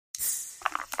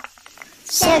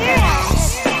Sugar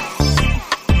Rush.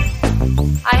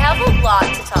 I have a lot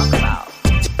to talk about.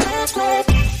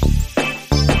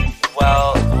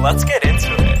 Well, let's get into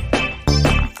it.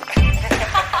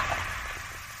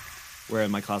 We're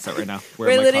in my closet right now.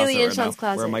 We're literally in Sean's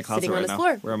closet, We're in my closet sitting on right his now.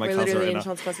 floor. We're in my We're closet literally right in now.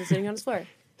 Sean's closet, sitting on his floor.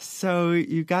 So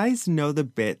you guys know the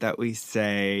bit that we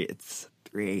say it's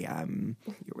 3 a.m.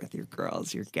 You're with your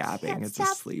girls. You're gabbing. It's a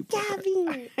sleepover.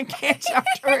 Gabbing. I can't stop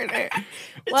doing it.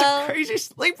 It's Well, a crazy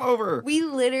sleepover. We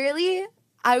literally,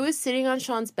 I was sitting on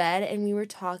Sean's bed and we were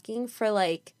talking for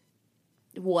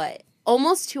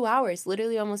almost 2 hours.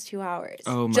 Literally almost 2 hours.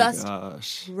 Oh my just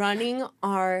gosh. running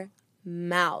our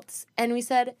mouths. And we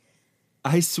said,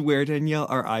 I swear, Danielle,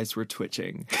 our eyes were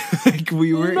twitching.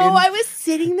 We were I was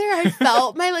sitting there. I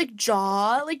felt my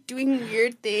jaw doing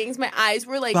weird things. My eyes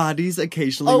were bodies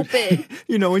occasionally open.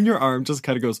 You know when your arm just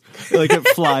kind of goes it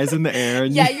flies in the air.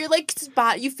 And yeah, you're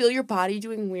you feel your body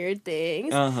doing weird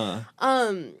things. Uh-huh.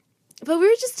 But we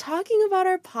were just talking about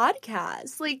our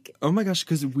podcast. Oh my gosh,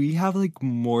 because we have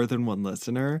more than one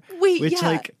listener. Wait, which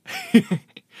yeah.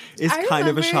 is I kind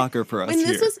of a remember shocker for us when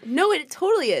this here. it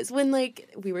totally is. When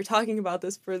we were talking about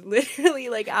this for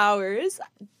literally hours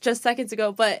just seconds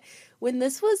ago, but when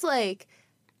this was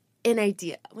an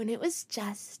idea, when it was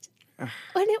just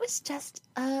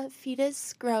a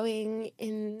fetus growing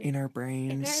in our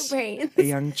brains. a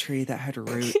young tree that had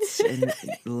roots and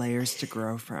layers to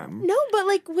grow from. No, but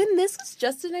when this was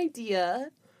just an idea,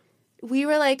 we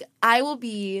were I will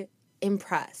be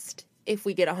impressed if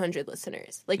we get 100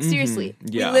 listeners. Seriously,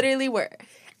 yeah. we literally were.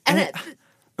 And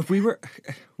we were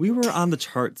on the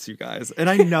charts, you guys. And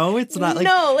I know it's not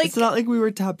it's not we were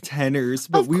top 10ers,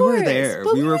 but we were there.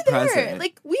 But we were there.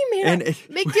 present. We made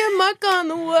make your mark on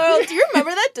the world. Do you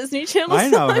remember that Disney Channel I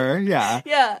know song? her, yeah.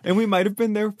 Yeah. And we might have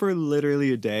been there for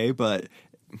literally a day, but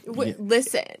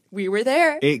listen, we were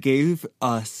there. it gave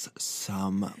us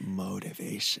some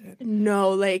motivation.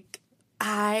 No,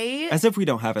 As if we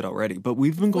don't have it already, but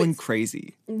we've been going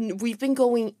crazy. we've been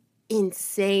going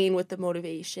insane with the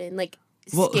motivation.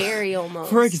 Scary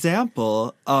almost. For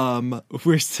example,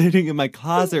 we're sitting in my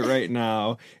closet right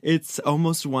now. It's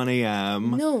almost 1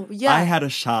 a.m. No, yeah. I had a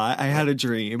shot. I had a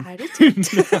dream. I did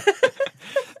too.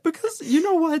 Because you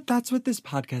know what? That's what this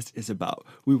podcast is about.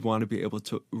 We want to be able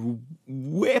to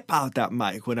whip out that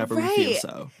mic whenever we feel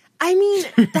so. I mean,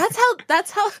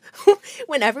 that's how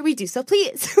whenever we do so,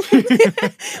 please.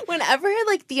 Whenever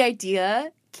the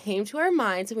idea came to our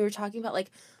minds and we were talking about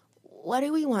what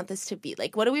do we want this to be?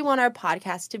 What do we want our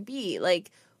podcast to be?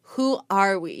 Who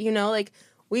are we?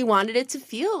 We wanted it to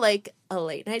feel like a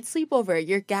late night sleepover.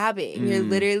 You're gabbing. You're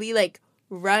literally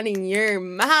running your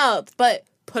mouth, but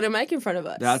put a mic in front of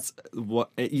us. That's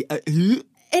what.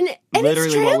 And Literally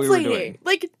it's what we were translating.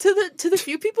 doing. To the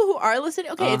few people who are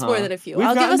listening. Okay, it's more than a few. We've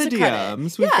I'll give gotten us the a credit.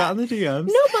 DMs. We've gotten the DMs.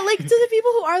 No, but to the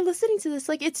people who are listening to this,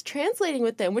 it's translating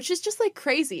with them, which is just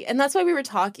crazy. And that's why we were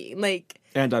talking.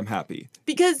 And I'm happy.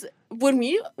 Because when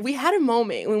we had a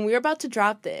moment when we were about to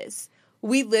drop this,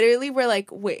 we literally were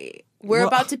wait, we're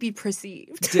about to be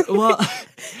perceived.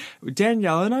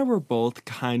 Danielle and I were both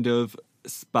kind of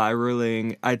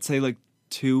spiraling. I'd say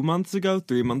 3 months ago,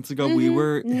 we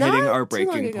were hitting our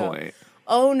breaking point.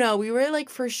 Oh no, we were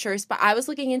for sure. I was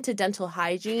looking into dental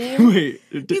hygiene. Wait,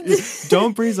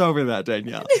 don't breeze over that,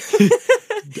 Danielle.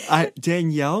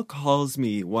 Danielle calls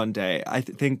me one day, I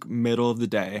think middle of the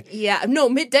day. Yeah, no,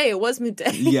 midday. It was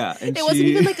midday. Yeah. And it wasn't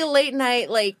even a late night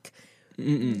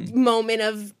moment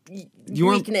of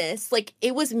weakness.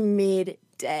 It was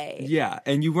midday. Yeah,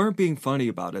 and you weren't being funny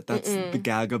about it. That's the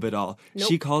gag of it all. Nope.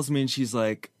 She calls me and she's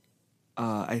like,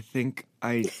 I think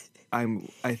I'm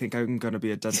gonna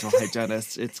be a dental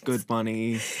hygienist. It's good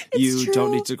money. You true.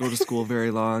 don't need to go to school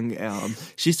very long.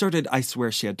 She started. I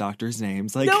swear she had doctors'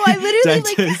 names. No, I literally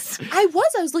dentists. I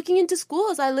was looking into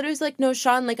schools. I literally was no,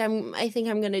 Sean. I think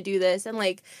I'm gonna do this, and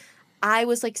I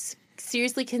was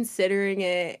seriously considering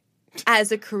it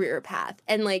as a career path,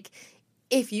 and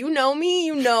if you know me,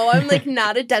 you know I'm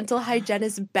not a dental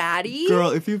hygienist baddie. Girl,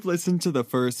 if you've listened to the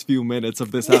first few minutes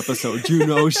of this episode, you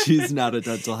know she's not a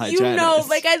dental hygienist. You know,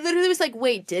 I literally was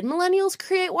wait, did millennials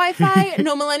create Wi-Fi?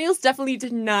 No, millennials definitely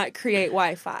did not create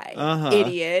Wi-Fi.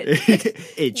 Idiot.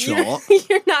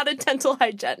 You're not a dental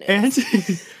hygienist. And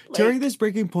during this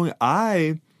breaking point,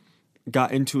 I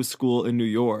got into a school in New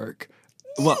York.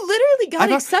 You literally got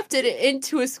accepted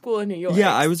into a school in New York.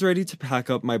 Yeah, I was ready to pack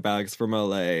up my bags from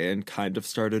LA and kind of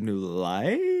start a new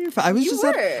life. I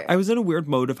was in a weird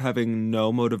mode of having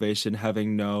no motivation,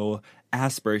 having no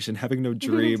aspiration, having no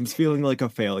dreams, feeling like a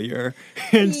failure.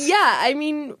 And yeah, I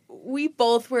mean, we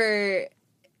both were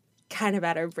kind of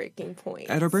at our breaking point.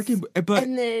 But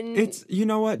and then, it's, you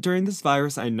know what? During this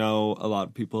virus, I know a lot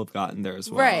of people have gotten there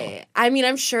as well. Right. I mean,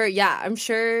 I'm sure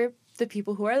the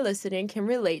people who are listening can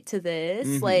relate to this.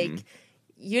 Mm-hmm. Like,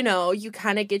 you know, you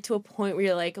kind of get to a point where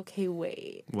you're like, okay,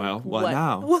 wait. Well, what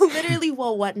now? Well, literally,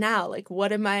 what now? Like,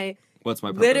 what am I? What's my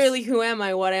purpose? Literally, who am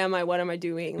I? What am I? What am I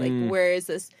doing? Like, where is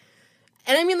this?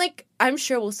 And I mean, like, I'm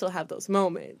sure we'll still have those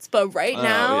moments. But right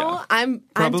now, I'm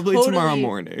probably totally... tomorrow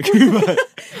morning.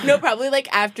 No, probably, like,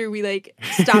 after we, like,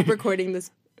 stop recording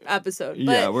this episode.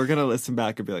 But, yeah, we're going to listen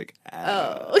back and be like,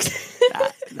 oh.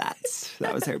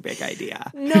 that was our big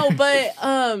idea. No, but,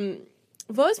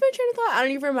 what was my train of thought? I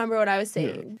don't even remember what I was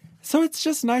saying. So it's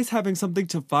just nice having something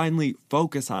to finally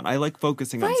focus on. I like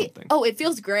focusing on something. Oh, it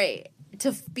feels great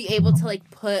to be able to, like,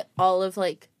 put all of,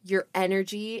 like, your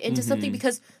energy into something,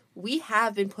 because we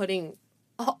have been putting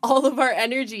all of our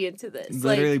energy into this.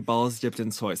 Literally, like, balls dipped in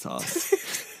soy sauce.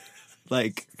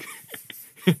 Like,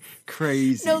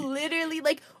 crazy. No, literally,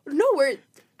 like, no, we're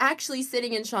actually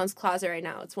sitting in Sean's closet right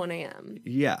now. It's 1 a.m.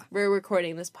 Yeah. We're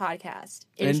recording this podcast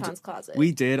in Sean's closet.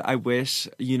 We did. I wish,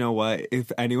 you know what, if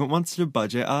anyone wants to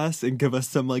budget us and give us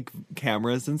some, like,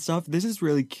 cameras and stuff, this is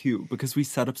really cute because we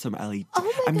set up some LED.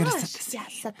 Oh my gosh. Gonna set the scene. Yeah,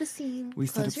 set the scene. We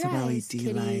Close set up some eyes,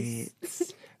 LED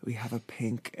lights. We have a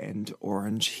pink and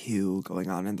orange hue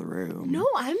going on in the room. No,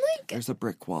 I'm like... There's a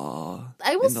brick wall.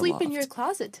 I will sleep in your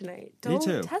closet tonight.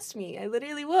 Don't test me. I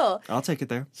literally will. I'll take it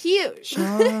there. Huge.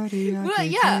 Shawty, I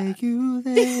can take you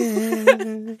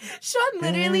there. Sean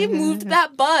literally moved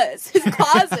that bus, his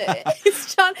closet.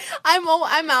 Sean,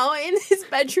 I'm out in his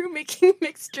bedroom making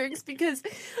mixed drinks because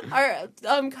our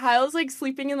Kyle's like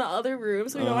sleeping in the other room,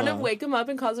 so we don't want to wake him up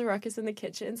and cause a ruckus in the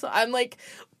kitchen. So I'm like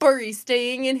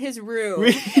staying in his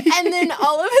room. And then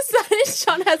all of a sudden,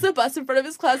 Sean has a bus in front of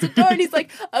his closet door, and he's like,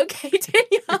 okay,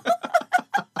 Danielle.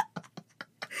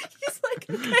 He's like,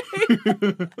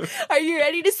 okay, are you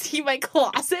ready to see my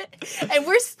closet? And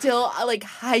we're still, like,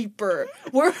 hyper.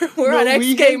 We're on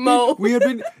X game mode. We had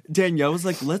been, Danielle was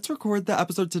like, let's record the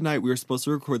episode tonight. We were supposed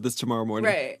to record this tomorrow morning.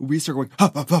 Right. We start going,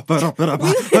 I'm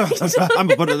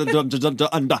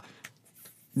gonna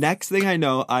Next thing I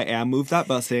know, I am moved that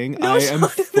busing. No, I am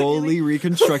fully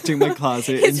reconstructing my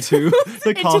closet into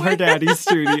the Call Her Daddy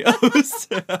studios.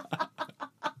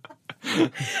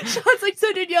 Sean's like,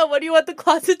 so Danielle, what do you want the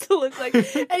closet to look like?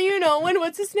 And you know,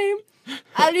 what's his name?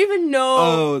 I don't even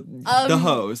know. Oh, the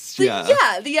host, yeah.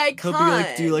 Yeah, the icon. He'll be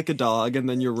like, do you like a dog? And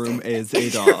then your room is a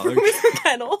dog. Your room is a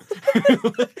kennel.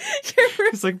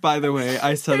 It's like, by the way,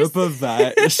 I set up a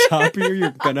vet shop here.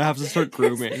 You're going to have to start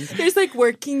grooming. There's like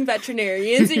working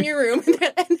veterinarians in your room.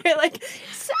 And they're like,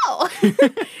 so,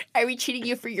 are we treating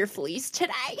you for your fleece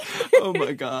today? Oh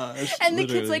my gosh. And the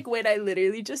kid's like, wait, I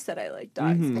literally just said I like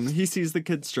dogs. Mm-hmm. He sees the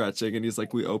kid stretching and he's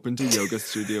like, we opened a yoga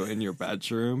studio in your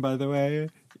bedroom, by the way.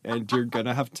 And you're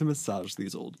gonna have to massage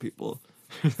these old people.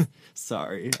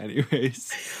 Sorry.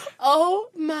 Anyways. Oh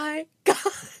my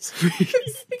gosh.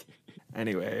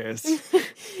 Anyways.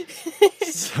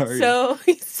 Sorry. So,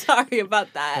 sorry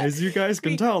about that. As you guys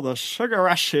can tell, the sugar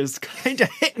rush is kind of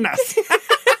hitting us.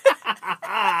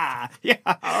 Yeah.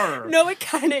 No, it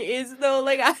kind of is, though.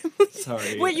 Like, I'm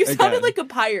sorry. Wait, you sounded like a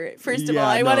pirate, first of all.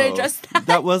 I want to address that.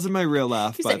 That wasn't my real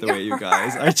laugh, by the way, you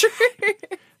guys.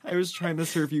 I was trying to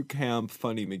serve you Camp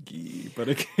Funny McGee, but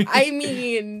okay. I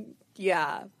mean,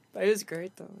 yeah. It was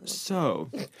great, though.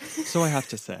 So I have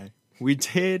to say, we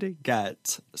did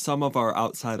get some of our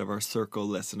outside of our circle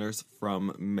listeners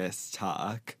from Miss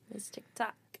Talk. Miss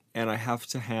TikTok. And I have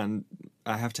to hand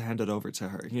it over to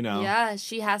her, you know? Yeah,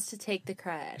 she has to take the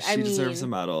credit. She deserves a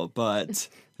medal, but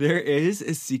there is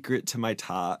a secret to my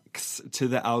talks, to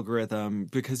the algorithm,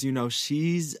 because, you know,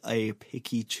 she's a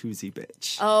picky, choosy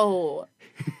bitch. Oh,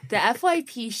 the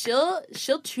FYP,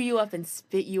 she'll chew you up and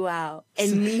spit you out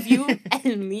and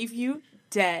leave you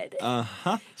dead.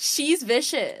 Uh-huh. She's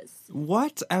vicious.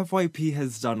 What FYP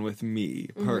has done with me,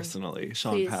 personally,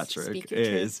 Sean Patrick,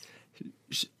 is...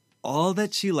 all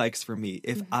that she likes from me,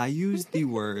 if I use the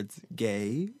words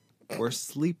gay or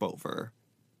sleepover,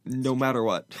 no matter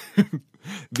what,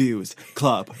 views,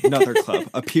 club, another club,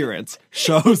 appearance,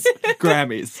 shows,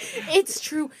 Grammys. It's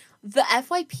true. The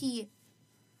FYP,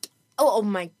 oh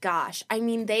my gosh. I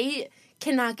mean, they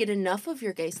cannot get enough of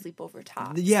your gay sleepover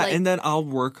talks. Yeah, like, and then I'll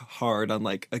work hard on,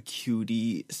 like, a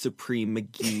cutie Supreme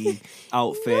McGee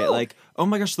outfit. No. Like, oh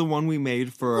my gosh, the one we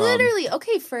made for... Literally,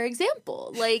 okay, for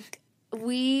example, like...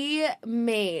 We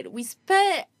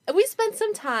spent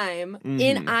some time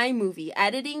in iMovie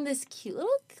editing this cute little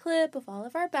clip of all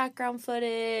of our background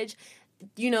footage.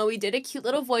 You know, we did a cute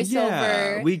little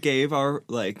voiceover. Yeah, we gave our,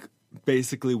 like,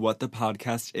 basically what the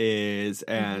podcast is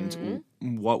and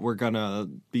what we're gonna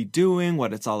be doing,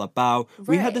 what it's all about. Right.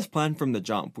 We had this plan from the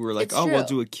jump. We were like, we'll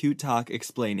do a cute talk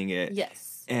explaining it.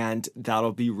 Yes. And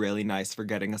that'll be really nice for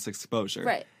getting us exposure.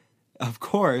 Right. Of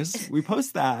course, we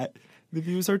post that. The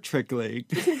views are trickling.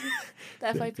 The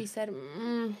FYP said,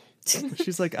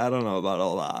 She's like, I don't know about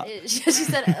all that. She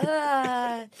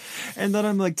said, And then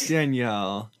I'm like,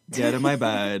 Danielle, get in my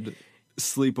bed.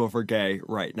 Sleepover gay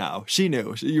right now. She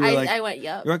knew. You were I went,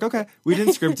 yep. You're like, okay. We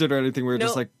didn't script it or anything. We were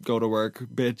just like, go to work,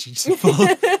 bitch. Just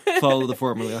follow the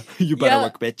formula. You better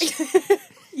work, bitch.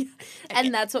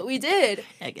 And that's what we did.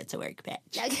 I get to work,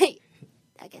 bitch.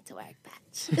 I get to work,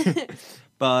 bitch.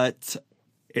 But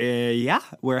yeah,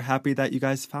 we're happy that you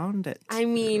guys found it. I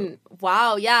mean,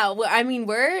 wow, yeah. I mean,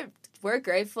 we're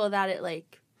grateful that it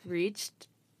like reached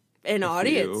an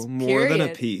audience. More than a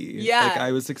P. Yeah. Like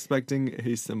I was expecting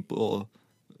a simple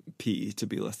P to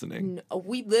be listening. No,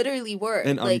 we literally were.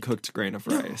 An uncooked grain of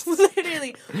rice.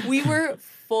 Literally. We were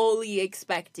fully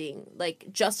expecting like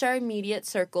just our immediate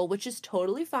circle, which is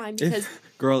totally fine because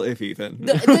if even.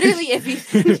 Literally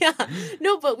if even. Yeah.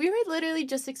 No, but we were literally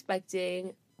just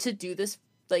expecting to do this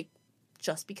like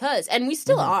just because, and we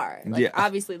still are. Like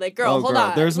obviously, like hold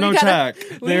on. There's no check.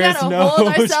 We gotta hold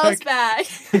ourselves back.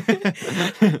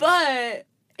 But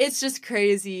it's just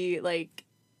crazy, like,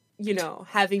 you know,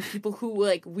 having people who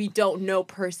like we don't know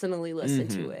personally listen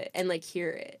to it and like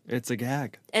hear it. It's a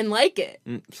gag. And like it.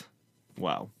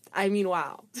 Wow. I mean,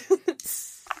 wow.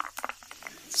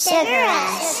 Sugar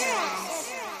Rush.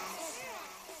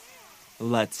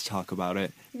 Let's talk about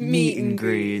it. Meet and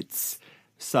greets.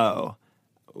 So,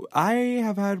 I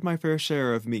have had my fair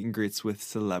share of meet and greets with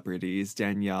celebrities.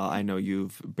 Danielle, I know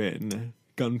you've been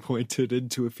gun pointed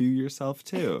into a few yourself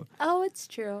too. Oh, it's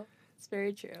true. It's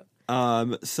very true.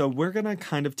 So we're gonna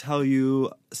kind of tell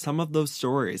you some of those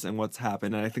stories and what's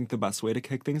happened. And I think the best way to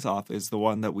kick things off is the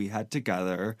one that we had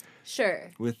together.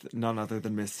 Sure. With none other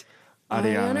than Miss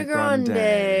Ariana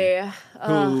Grande.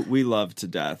 Who we love to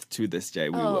death to this day.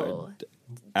 We would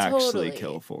actually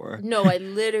kill for. No, I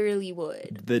literally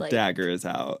would. The dagger is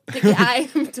out. I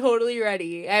am totally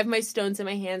ready. I have my stones in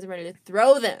my hands. I'm ready to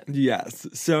throw them. Yes.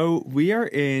 So we are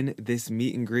in this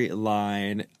meet and greet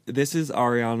line. This is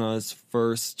Ariana's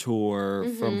first tour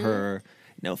from her,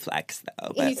 no flex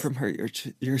though, but from her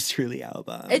Yours Truly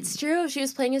album. It's true. She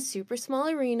was playing a super small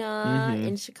arena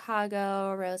in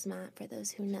Chicago, Rosemont, for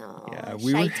those who know. Yeah,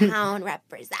 Chi-Town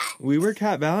represent. We were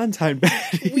Cat Valentine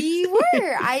baddies. We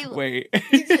were. Wait.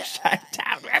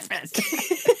 Chi-Town reference.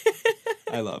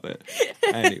 I love it.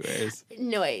 Anyways.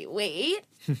 No, wait.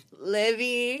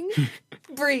 Living.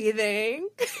 Breathing.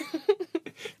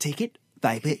 Take it.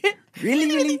 Vibe it.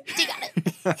 Really? You got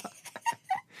it.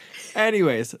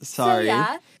 Anyways, sorry. So,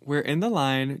 yeah. We're in the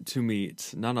line to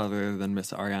meet none other than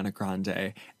Miss Ariana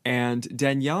Grande. And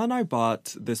Danielle and I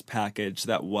bought this package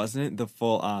that wasn't the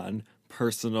full-on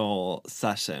personal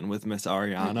session with Miss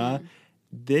Ariana.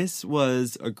 This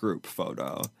was a group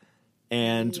photo.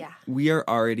 And we are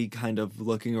already kind of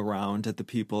looking around at the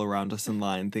people around us in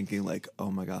line thinking like,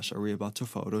 oh my gosh, are we about to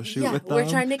photo shoot with them? We're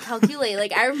trying to calculate.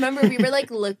 Like, I remember we were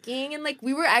like looking and like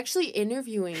we were actually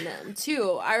interviewing them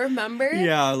too. I remember.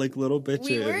 Yeah, like little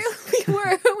bitches.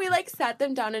 We like sat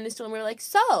them down in a stool and we were like,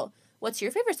 so, what's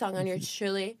your favorite song on Yours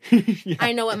Truly?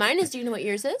 I know what mine is. Do you know what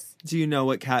yours is? Do you know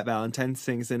what Cat Valentine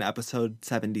sings in episode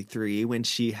 73 when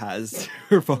she has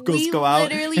her vocals go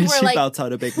out and she belts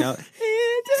out a big note?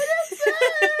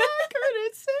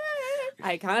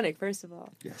 Iconic, first of all.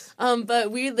 Yes.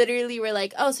 But we literally were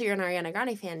like, oh, so you're an Ariana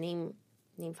Grande fan. Name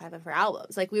 5 of her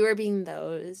albums. Like, we were being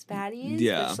those baddies.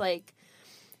 Yeah. Which, like,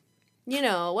 you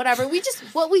know, whatever.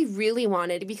 What we really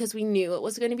wanted, because we knew it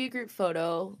was going to be a group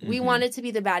photo, we wanted to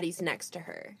be the baddies next to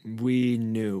her. We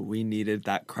knew we needed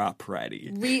that crop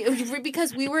ready.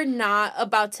 Because we were not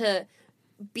about to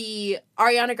be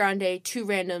Ariana Grande, 2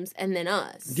 randoms, and then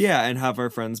us. Yeah, and have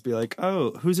our friends be like,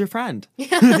 oh, who's your friend?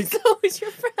 Yeah, so who's your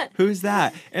friend? Who's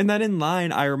that? And then in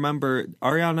line, I remember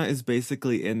Ariana is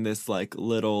basically in this, like,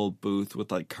 little booth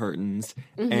with, like, curtains,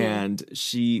 and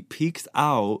she peeks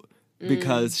out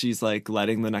because she's, like,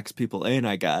 letting the next people in,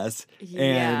 I guess.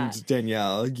 Yeah. And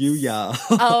Danielle, you yell.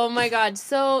 Oh, my God.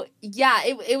 So, yeah,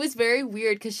 it was very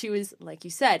weird because she was, like you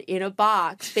said, in a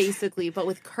box, basically, but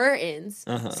with curtains.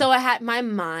 So my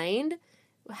mind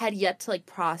had yet to, like,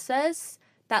 process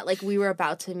that, like, we were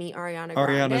about to meet Ariana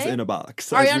Grande. Ariana's in a box.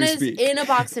 Ariana's in a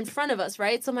box in front of us,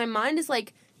 right? So my mind is,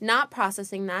 like, not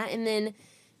processing that. And then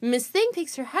Miss Thing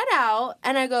takes her head out,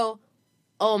 and I go,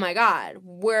 oh my God,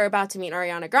 we're about to meet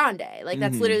Ariana Grande. Like,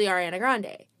 that's literally Ariana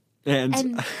Grande. And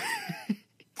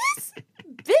this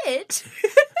bitch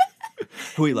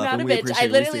We love Not her. a We bitch. appreciate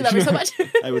I literally love her so much.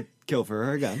 I would kill for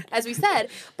her again. As we said.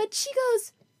 But she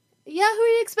goes, yeah, who are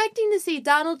you expecting to see?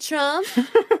 Donald Trump?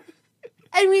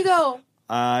 And we go,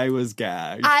 I was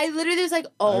gagged. I literally was like, I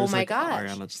oh was my like, gosh.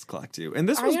 Ariana just clocked you. And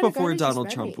this was Ariana before Grande just Donald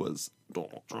read Trump me. was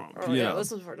Donald Trump. Oh, you yeah, know.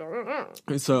 this was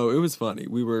for... So it was funny.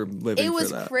 We were living It for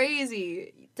was that.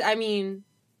 crazy. I mean,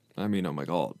 Oh my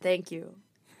God. thank you.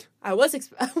 I was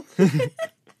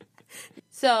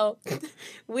So,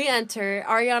 we enter.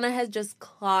 Ariana has just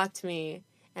clocked me,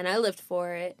 and I lived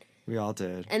for it. We all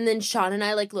did. And then Sean and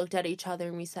I looked at each other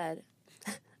and we said,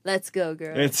 "Let's go,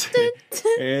 girl."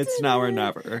 It's now or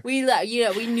never. We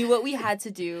knew what we had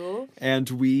to do. And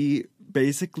we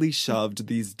basically shoved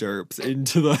these derps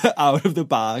into the out of the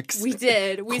box. We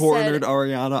did. We cornered said,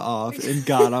 Ariana off and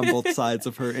got on both sides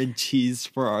of her and cheesed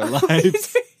for our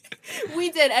lives.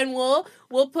 we did, and we'll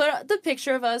put the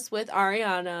picture of us with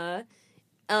Ariana.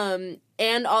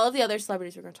 And all of the other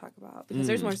celebrities we're going to talk about because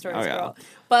there's more stories, girl.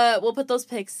 But we'll put those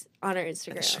pics on our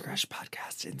Instagram. Sugar Rush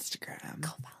Podcast Instagram. Go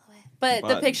follow it. But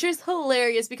the picture's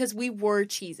hilarious because we were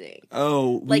cheesing.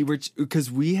 Oh, we were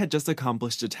because we had just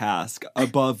accomplished a task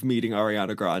above meeting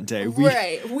Ariana Grande.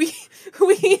 Right. We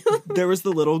there was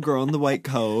the little girl in the white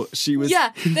coat. She was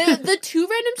the two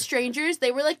random strangers,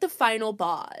 they were like the final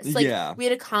boss. Like we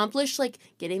had accomplished like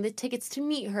getting the tickets to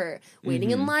meet her, waiting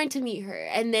in line to meet her.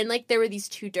 And then like there were these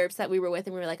two derps that we were with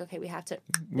and we were like, okay, we have to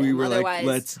we were otherwise, like,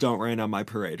 let's don't rain on my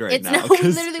parade right now.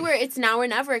 Literally it's now or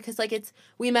never because like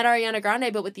we met Ariana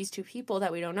Grande but with these two people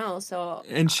that we don't know. So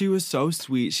and she was so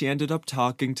sweet. She ended up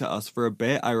talking to us for a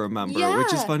bit, I remember, which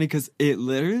is Yeah. funny because it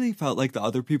literally felt like the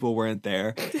other people weren't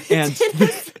there. And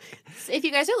if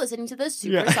you guys are listening to this,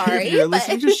 super sorry. If you're but-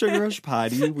 listening to Sugar Rush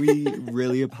Potty, we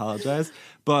really apologize.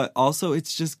 But also,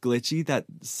 it's just glitchy that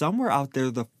somewhere out there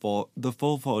the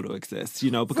full photo exists, you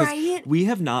know, because Right?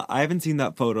 I haven't seen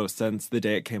that photo since the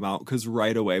day it came out because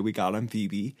right away we got on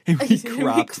Phoebe and we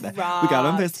cropped that. We got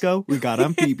on Visco, we got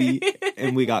on Phoebe,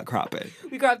 and we got crop it.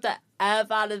 We cropped the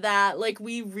F out of that. Like,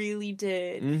 we really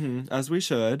did. As we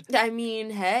should. I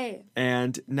mean, hey.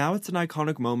 And now it's an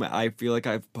iconic moment. I feel like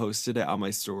I've posted it on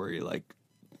my story like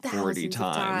 40 Thousands of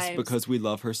times because we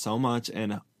love her so much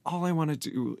and all I want to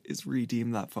do is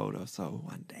redeem that photo. So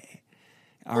one day.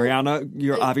 Ariana,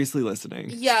 you're obviously listening.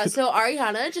 Yeah, so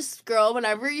Ariana, just girl,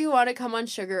 whenever you want to come on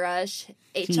Sugar Rush,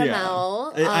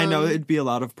 HML. Yeah. I know it'd be a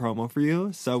lot of promo for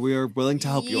you, so we are willing to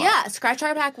help you out. Yeah, scratch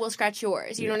our back, we'll scratch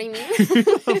yours. You know what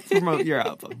I mean? Promote your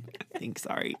album. Thanks,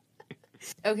 sorry.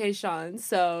 Okay, Sean,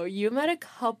 so you met a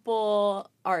couple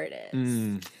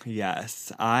artists.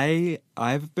 Yes.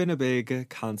 I've been a big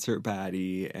concert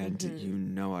baddie, and you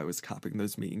know I was copping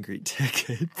those meet and greet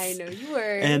tickets. I know you were.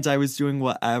 And I was doing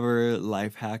whatever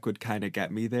life hack would kind of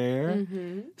get me there.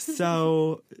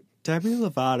 So Demi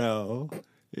Lovato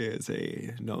is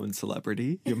a known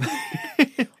celebrity. You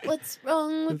might... What's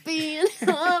wrong with being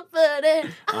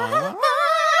confident?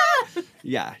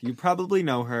 Yeah, you probably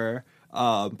know her.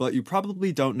 But you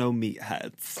probably don't know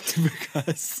Meatheads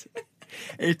because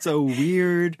it's a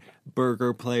weird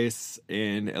burger place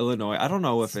in Illinois. I don't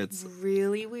know if it's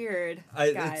really weird,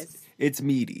 guys. It's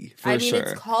meaty for sure.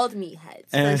 It's called Meatheads,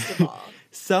 first of all.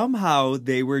 Somehow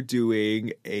they were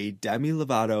doing a Demi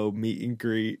Lovato meet and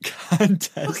greet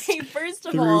contest. Okay, first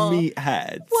of through all,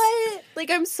 Meatheads. what? Like,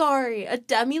 I'm sorry, a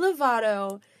Demi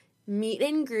Lovato meet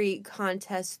and greet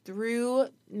contest through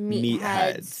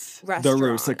Meatheads restaurant. The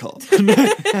Rusical.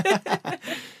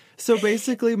 So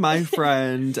basically, my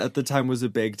friend at the time was a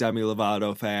big Demi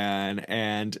Lovato fan,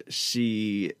 and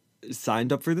she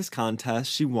signed up for this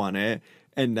contest. She won it,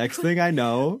 and next thing I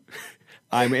know,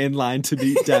 I'm in line to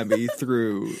meet Demi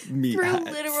through Meatheads.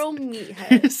 Through literal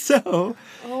Meatheads. So,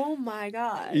 oh my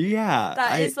god, yeah,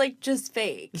 that is like just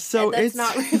fake. So and that's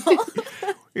not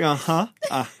real.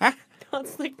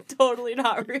 That's like totally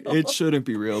not real. It shouldn't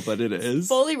be real, but it is.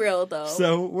 Fully real though.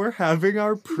 So we're having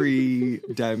our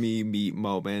pre-Demi meet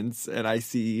moments, and I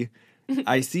see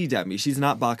Demi. She's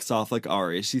not boxed off like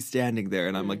Ari. She's standing there,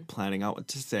 and I'm like planning out what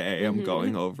to say. I'm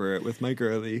going over it with my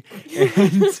girly,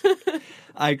 and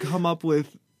I come up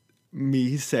with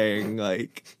me saying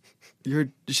like,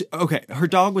 okay, her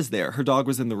dog was there. Her dog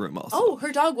was in the room also. Oh,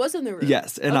 her dog was in the room.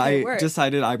 Yes, and okay, I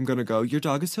decided I'm gonna go, your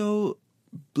dog is so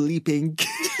bleeping.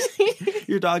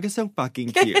 Your dog is so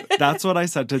fucking cute. That's what I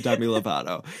said to Demi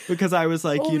Lovato. Because I was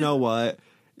like, you know what?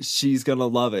 she's gonna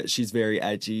love it. She's very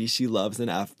edgy. She loves an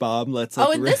F-bomb. Let's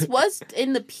and this was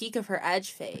in the peak of her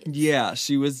edge phase. Yeah,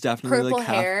 she was definitely purple like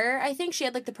hair. I think she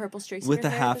had like the purple streaks with in the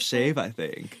her half shave, I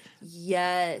think.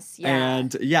 Yes, yeah.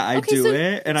 And yeah, I do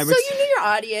it, and I'm so you knew your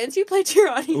audience. You played to your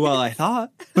audience. Well, I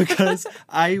thought, because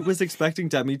I was expecting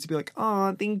Demi to be like,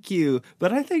 "Oh, thank you,"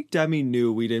 but I think Demi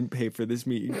knew we didn't pay for this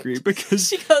meet and greet because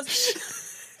she goes.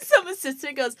 Some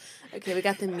assistant goes, "Okay, we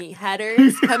got the meat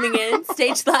headers coming in.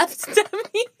 Stage left,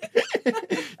 Demi."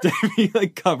 Demi,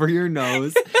 like, cover your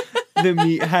nose. The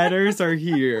meat headers are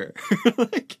here.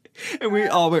 Like, and we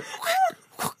all went.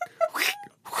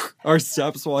 Our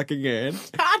steps walking in.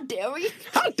 God damn it.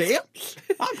 God damn.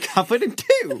 I'm confident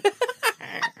too.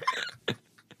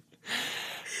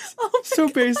 So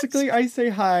basically, I say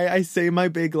hi. I say my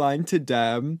big line to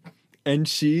Dem. And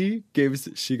she goes,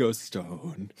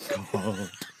 stone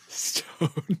cold,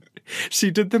 stone.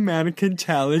 She did the mannequin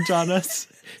challenge on us.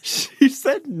 She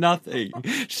said nothing.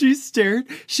 She stared.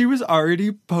 She was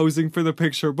already posing for the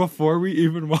picture before we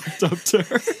even walked up to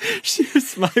her. She was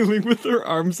smiling with her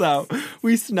arms out.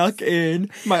 We snuck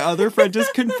in. My other friend is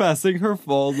confessing her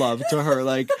full love to her,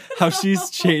 like how she's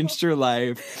changed her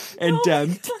life. And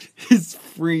Dem is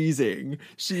freezing.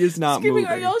 She is not screaming,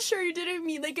 moving. "Are y'all sure you didn't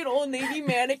mean like an Old Navy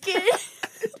mannequin?"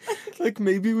 Like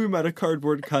maybe we met a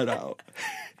cardboard cutout.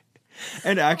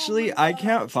 And actually, I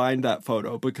can't find that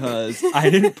photo because I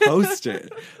didn't post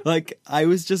it. Like, I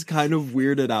was just kind of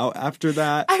weirded out after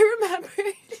that. I remember.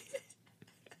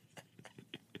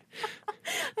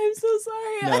 I'm so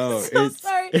sorry. No, I'm so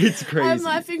sorry. It's crazy. I'm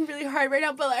laughing really hard right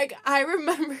now, but like, I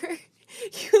remember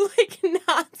you like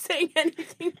not saying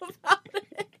anything about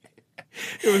it.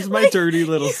 It was my dirty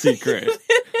little secret.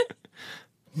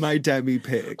 My Demi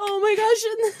pic. Oh my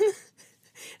gosh.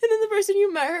 And then the person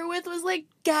you met her with was like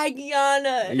gagging on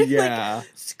it. Yeah. Like,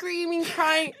 screaming,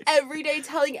 crying every day,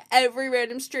 telling every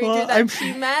random stranger Well, that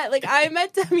she met. Like, I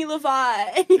met Demi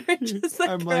Lovato, and you're just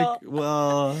like, I'm girl. like,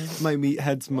 well, my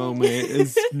meatheads moment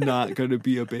is not going to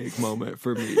be a big moment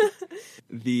for me.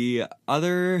 The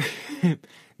other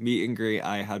meet and greet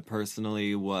I had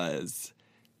personally was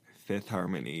Fifth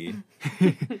Harmony.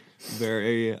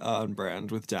 Very on brand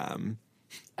with Dem.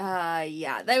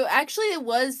 Yeah. That, actually, it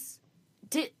was...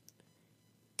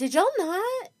 Did y'all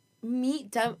not meet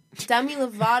Demi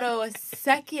Lovato a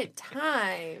second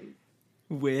time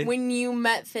when you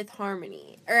met Fifth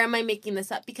Harmony? Or am I making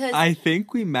this up? Because I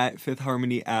think we met Fifth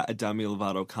Harmony at a Demi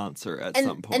Lovato concert at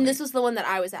some point. And this was the one that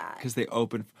I was at. Because they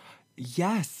opened...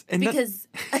 Yes. And because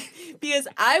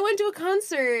I went to a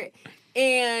concert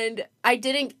and I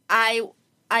didn't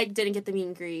get the meet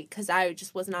and greet because I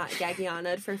just was not gagging on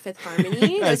it for Fifth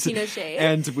Harmony. No tea, no shade.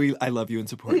 And I love you and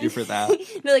support you for that.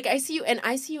 No, like I see you and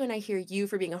I hear you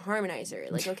for being a harmonizer.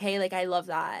 Like, okay, like I love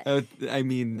that. I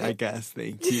mean, I guess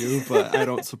thank you, but I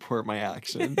don't support my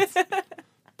actions.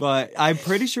 But I'm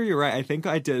pretty sure you're right. I think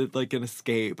I did like an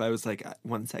escape. I was like,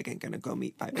 1 second, gonna go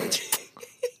meet 5 minutes.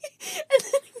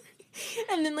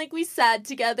 And then, like, we sat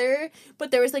together,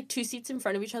 but there was, like, 2 seats in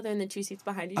front of each other and then 2 seats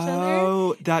behind each other.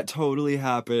 Oh, that totally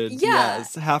happened. Yeah.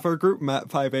 Yes. Half our group met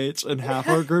 5H and half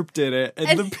our group didn't.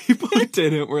 And the people who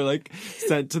didn't were, like,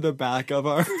 sent to the back of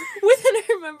our... Then I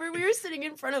remember we were sitting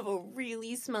in front of a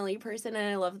really smelly person, and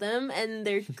I love them, and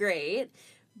they're great.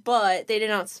 But they did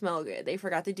not smell good. They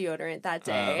forgot the deodorant that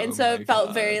day. And so it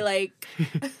felt very, like...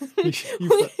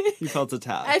 you felt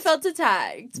attacked. I felt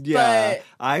attacked. Yeah. But...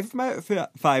 I've met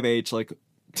 5H, like...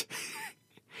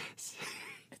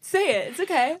 Say it. It's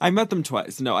okay. I met them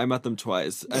twice. No, I met them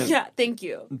twice. Yeah, thank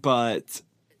you. But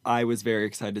I was very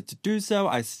excited to do so.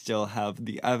 I still have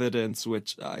the evidence,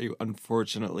 which I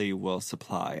unfortunately will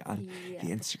supply on the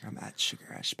Instagram at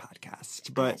Sugarish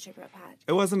Podcast. But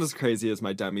it wasn't as crazy as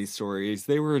my Demi stories.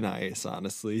 They were nice,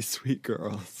 honestly. Sweet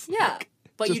girls. Yeah,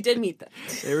 but you did meet them.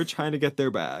 They were trying to get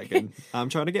their bag, and I'm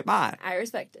trying to get mine. I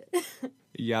respect it.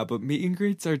 Yeah, but meet and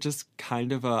greets are just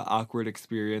kind of a awkward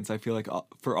experience, I feel like,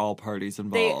 for all parties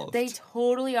involved. They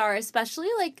totally are, especially,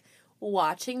 like,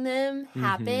 watching them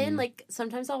happen. Mm-hmm. Like,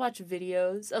 sometimes I'll watch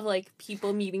videos of, like,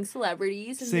 people meeting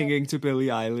celebrities. And singing to Billie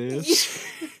Eilish.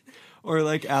 Or,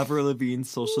 like, Avril Lavigne's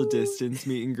social distance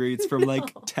meet and greets from,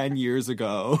 like, 10 years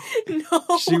ago.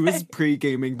 No She way. was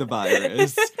pre-gaming the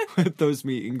virus with those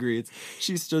meet and greets.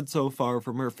 She stood so far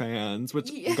from her fans,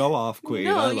 which, go off, queen.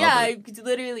 No, I love it. it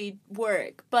literally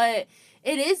work. But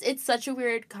it's such a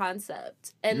weird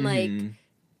concept. And, like,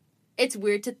 it's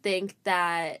weird to think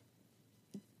that,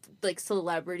 like,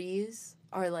 celebrities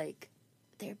are, like,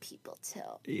 they're people too.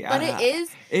 Yeah. But it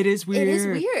is weird. It is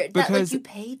weird because that, like, you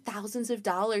pay thousands of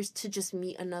dollars to just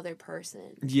meet another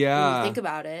person. Yeah. When you think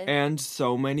about it. And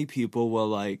so many people will,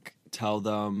 like, tell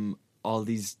them, all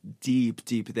these deep,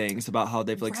 deep things about how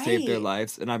they've like saved their Right.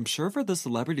 lives. And I'm sure for the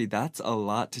celebrity, that's a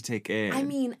lot to take in. I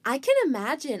mean, I can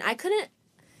imagine. I couldn't.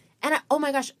 And oh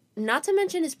my gosh, not to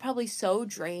mention, it's probably so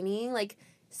draining. Like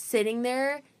sitting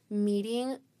there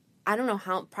meeting, I don't know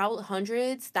how, probably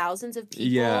hundreds, thousands of people.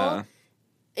 Yeah.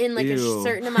 In like a Ew.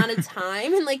 certain amount of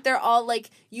time, and like they're all like,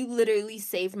 you literally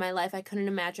saved my life. I couldn't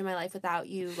imagine my life without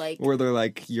you. Like, Where they're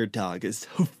like, your dog is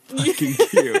so fucking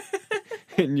cute.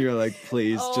 And you're like,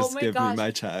 please Oh just my give me gosh.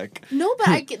 my check. no, but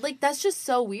I get like that's just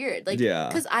so weird. Like, Yeah.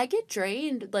 because I get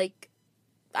drained. Like,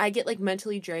 I get like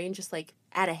mentally drained just like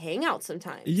at a hangout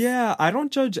sometimes. Yeah, I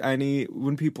don't judge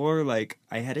when people are like,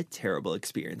 I had a terrible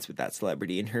experience with that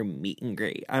celebrity in her meet and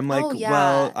greet. I'm like, Oh, yeah.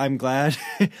 well, I'm glad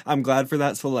I'm glad for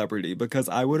that celebrity because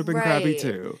I would have been crappy Right.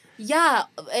 too. Yeah,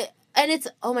 and it's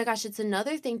oh my gosh, it's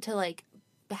another thing to like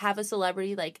have a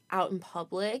celebrity like out in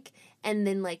public and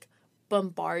then like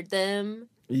bombard them.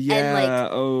 Yeah, to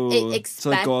like go up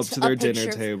expect to their a dinner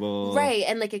picture- table. Right,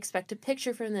 and like expect a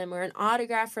picture from them or an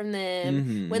autograph from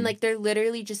them Mhm. when like they're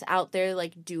literally just out there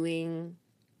like doing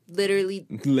literally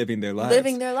Living their lives.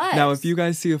 living their lives. Now, if you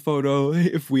guys see a photo,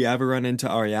 if we ever run into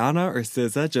Ariana or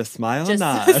SZA, just smile Just and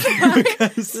nod. smile.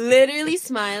 because, literally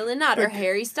smile and nod or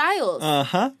Harry Styles.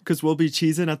 because we'll be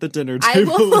cheesing at the dinner I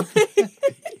table. will.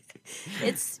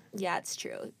 It's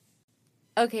true.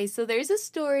 Okay, so there's a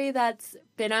story that's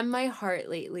been on my heart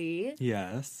lately.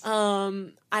 Yes.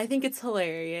 I think it's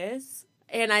hilarious,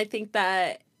 and I think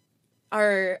that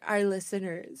our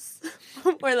listeners,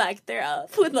 or lack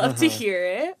thereof, would love to hear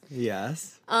it.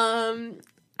 Yes.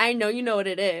 I know you know what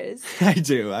it is. I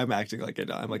do. I'm acting like I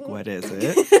know. I'm like, what is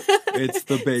it? It's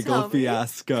the Bagel Tell me.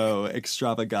 Fiasco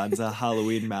Extravaganza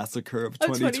Halloween Massacre of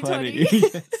Of 2020. 2020.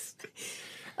 Yes.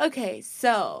 Okay,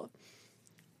 so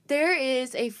there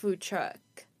is a food truck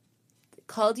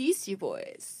called Yeasty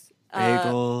Boys.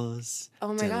 Bagels.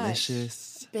 Oh my gosh.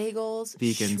 delicious. Bagels,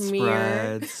 Vegan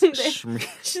schmear.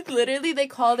 spreads. Literally, they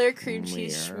call their cream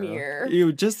cheese schmear.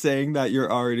 You just saying that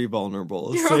you're already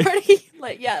vulnerable. You're So- already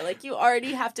like you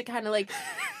already have to kind of like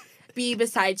be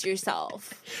besides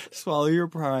yourself. swallow your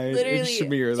pride Literally, and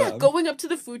smear yeah, them. going up to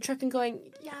the food truck and going,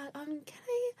 yeah,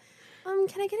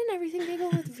 can I get an everything bagel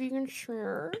with vegan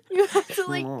schmear? You have to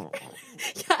like,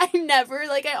 yeah,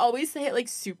 I always say it like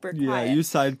super Yeah, quiet. you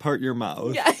side part your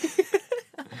mouth. Yeah.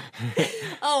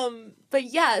 But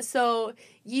yeah, so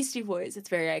Yeasty Boys, it's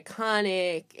very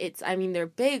iconic. Their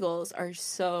bagels are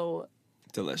so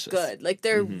Delicious. good. Like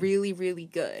they're really, really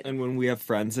good. And when we have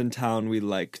friends in town, we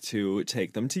like to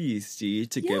take them to Yeasty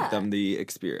to Yeah. give them the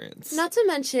experience. Not to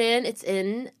mention, it's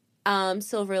in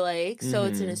Silver Lake, so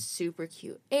it's in a super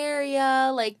cute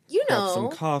area. Like, you Grab some know,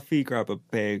 coffee, grab a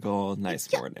bagel,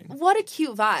 nice morning. what a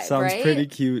cute vibe, Sounds right? pretty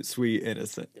cute, sweet,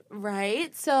 innocent.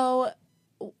 Right? So,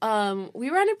 we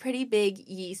were on a pretty big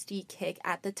yeasty kick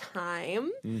at the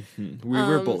time. We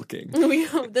were bulking.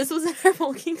 This was in our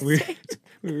bulking We, stage.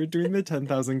 we were doing the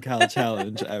 10,000 cal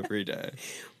challenge every day.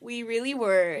 We really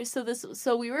were.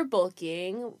 So we were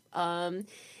bulking.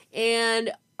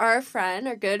 And our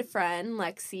good friend,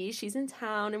 Lexi, she's in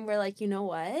town, and we're like, you know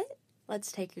what?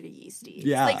 Let's take her to Yeasty.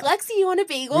 Yeah. Like, Lexi, you want a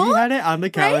bagel? We had it on the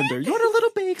calendar. You want a little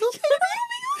bagel?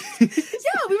 Yeah,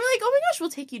 we were like, oh my gosh, we'll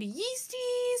take you to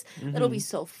Yeasty's. It'll be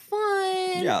so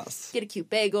fun. Yes. Get a cute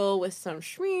bagel with some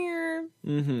schmear.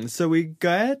 So we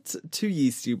get to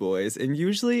Yeasty Boys, and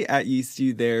usually at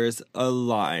Yeasty there's a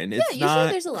line. It's usually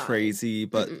not there's a line. crazy,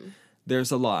 but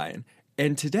there's a line.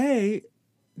 And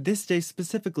this day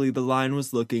specifically, the line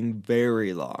was looking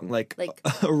very long, like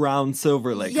around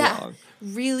Silver Lake long.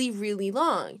 Really, really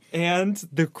long. And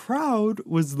the crowd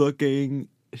was looking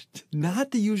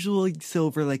not the usual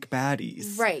Silver Lake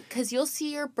baddies. Right, because you'll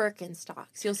see your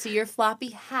Birkenstocks, you'll see your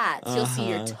floppy hats, you'll see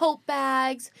your tote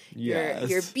bags, Yes.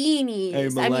 your beanies. A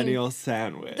millennial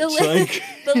sandwich.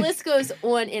 The list goes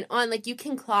on and on. Like, you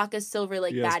can clock a Silver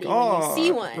Lake baddie when you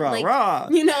see one. Rah, like, rah.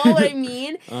 you know what I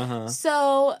mean? Uh-huh.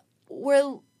 So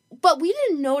but we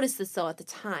didn't notice this though at the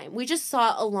time. We just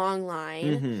saw a long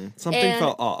line. Something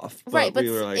felt off. Right, but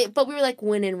we were like, we were like,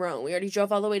 when in Rome. We already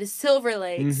drove all the way to Silver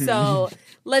Lake, so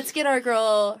let's get our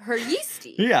girl her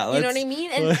yeasty. Yeah, you know what I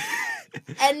mean.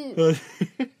 And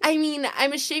I mean,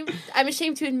 I'm ashamed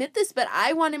to admit this, but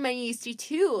I wanted my yeasty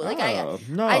too. Like I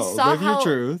saw live your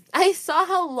truth. I saw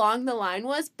how long the line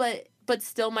was, but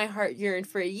still my heart yearned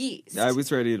for a yeast. I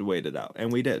was ready to wait it out,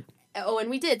 and we did. Oh, and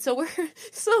we did. So we're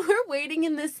waiting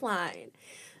in this line.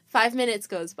 5 minutes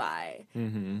goes by.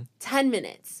 10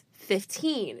 minutes.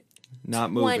 15.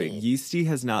 Not 20. moving. Yeasty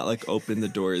has not like opened the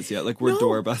doors yet. Like we're No,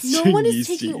 door busting. no one is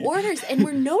Yeasty. taking orders, and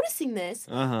we're noticing this.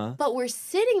 Uh-huh. But we're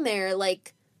sitting there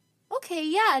like, okay,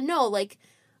 yeah, no, like,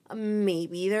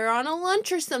 maybe they're on a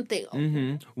lunch or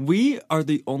something. We are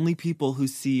the only people who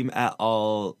seem at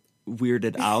all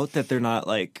weirded out that they're not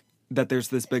like, that there's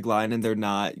this big line and they're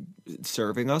not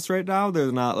serving us right now.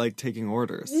 They're not like taking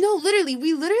orders. No, literally.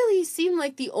 We literally seem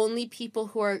like the only people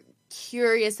who are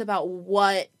curious about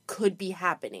what could be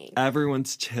happening.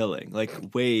 Everyone's chilling,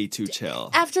 like way too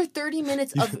chill. After 30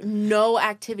 minutes of no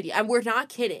activity. And we're not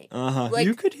kidding. Like,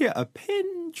 you could hear a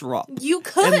pin drop. You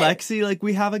could. And Lexi, like,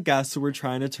 we have a guest, so we're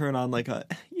trying to turn on like a,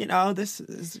 this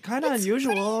is kind of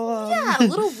unusual. Yeah, a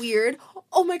little weird.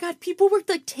 Oh my God, people were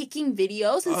like taking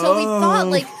videos, and so we thought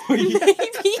like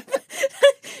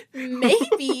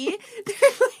maybe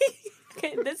they're like,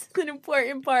 okay, this is an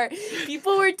important part.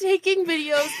 People were taking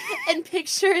videos and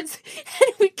pictures,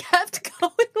 and we kept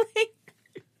going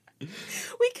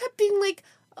we kept being like,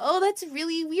 oh, that's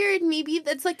really weird. Maybe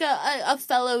that's like a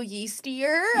fellow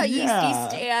yeastier, yeasty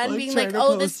stan, like being like,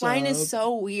 oh, this line is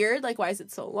so weird. Like, why is it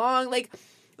so long? Like,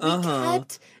 we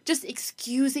kept just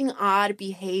excusing odd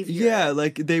behavior. Yeah,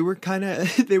 like they were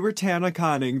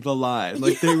Tanaconning the line.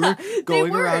 Like they were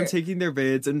going around taking their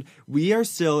vids, and we are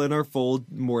still in our full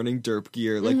morning derp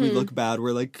gear. Like we look bad.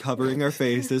 We're like covering our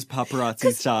faces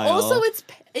paparazzi style. Also, it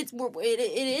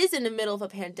is in the middle of a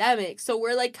pandemic, so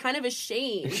we're like kind of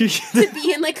ashamed to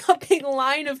be in like a big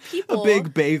line of people. A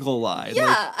big bagel line. Yeah,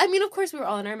 like, I mean, of course we were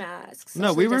all in our masks.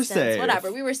 No, we were safe.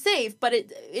 Whatever, we were safe, but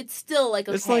it's still like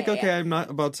okay. It's like, okay, I'm not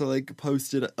about to like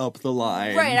post it up the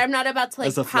line. Right, I'm not about to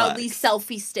like proudly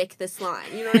selfie stick this line.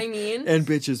 You know what I mean? And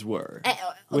bitches were.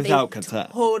 Without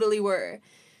consent. Totally were.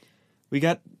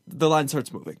 The line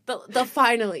starts moving. The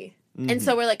finally. And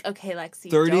so we're like, okay, Lexi,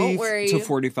 30 don't worry. to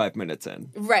 45 minutes in.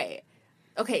 Right.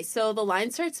 Okay, so the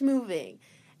line starts moving.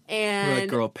 And we're like,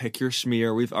 girl, pick your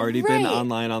schmear. We've already been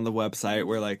online on the website.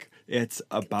 We're like, it's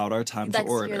about our time to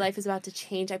order. Your life is about to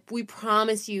change. We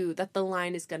promise you that the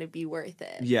line is going to be worth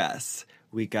it. Yes.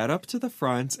 We got up to the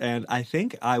front, and I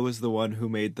think I was the one who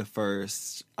made the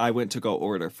first. I went to go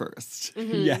order first.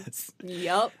 Yes.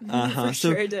 Yep. So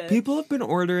sure did. People have been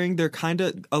ordering. They're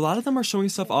a lot of them are showing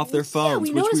stuff off their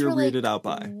phones, which we were weirded out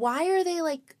by. Why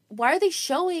are they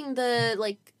showing the,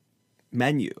 like,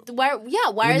 menu? Why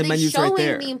are they showing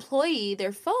the employee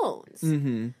their phones?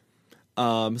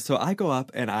 So I go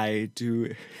up and I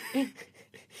do...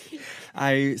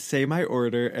 I say my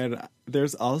order, and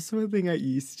there's also a thing at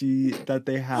Yeasty that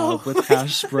they have with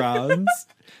hash browns.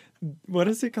 What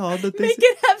is it called? Make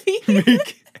it heavy.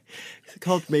 It's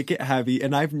called Make It Heavy,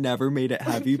 and I've never made it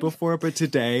heavy before, but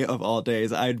today, of all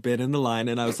days, I'd been in the line,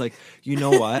 and I was like, you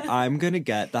know what? I'm going to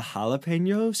get the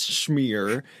jalapeno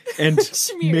schmear and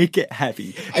make it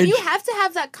heavy. And you have to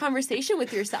have that conversation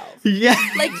with yourself. Yeah.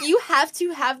 Like, you have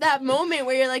to have that moment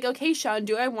where you're like, okay, Sean,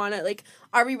 do I want to, like,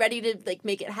 are we ready to, like,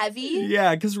 make it heavy?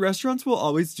 Yeah, because restaurants will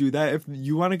always do that. If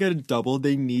you want to get a double,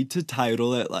 they need to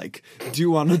title it, like, do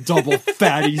you want a double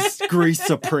fatty grease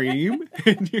supreme?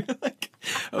 And you're like,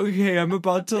 okay, I'm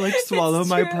about to, like, swallow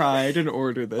my pride and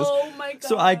order this. Oh, my God.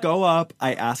 So I go up,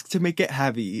 I ask to make it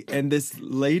heavy, and this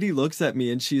lady looks at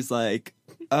me and she's like,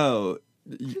 oh,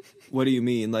 what do you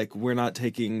mean? Like, we're not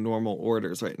taking normal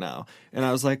orders right now. And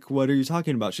I was like, what are you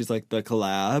talking about? She's like, the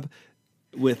collab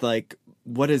with, like,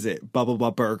 what is it? Bubba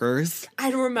Butt Burgers? I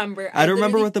don't remember. I don't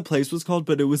remember what the place was called,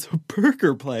 but it was a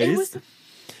burger place.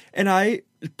 And I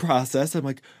process, I'm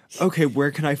like, okay,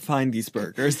 where can I find these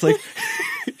burgers? Like,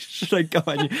 should I go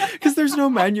on your... Because there's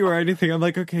no menu or anything. I'm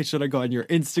like, okay, should I go on your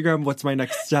Instagram? What's my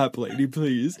next step, lady,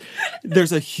 please?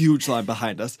 There's a huge line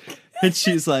behind us. And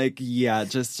she's like, yeah,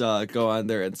 just go on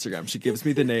their Instagram. She gives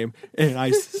me the name, and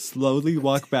I slowly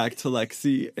walk back to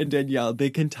Lexi and Danielle. They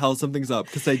can tell something's up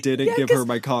because I didn't give her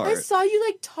my card. I saw you,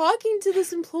 like, talking to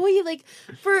this employee, like,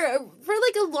 for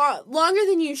like, a lot longer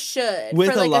than you should.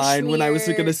 With for, like, a line when I was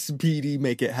going to speedy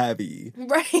make it heavy.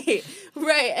 Right.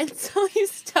 And so you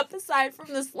step aside from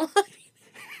this line.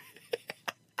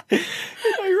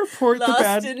 I report the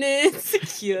bad... Lost and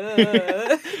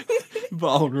insecure.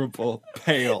 Vulnerable.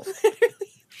 Pale. Literally.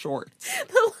 Shorts.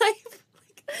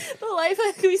 The life,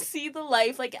 like, we see the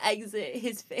life, like, exit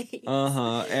his face.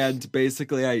 And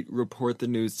basically I report the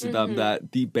news to them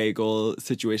that the bagel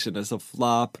situation is a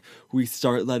flop. We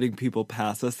start letting people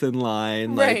pass us in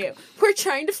line. Right. Like, we're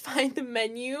trying to find the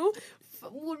menu,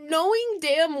 knowing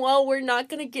damn well we're not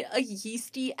going to get a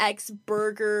Yeasty X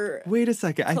burger. Wait a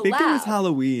second. I think it was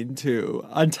Halloween, too,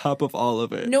 on top of all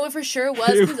of it. No, it for sure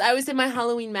was, because I was in my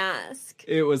Halloween mask.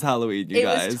 It was Halloween, you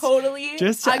guys. It was totally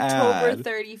just to October add.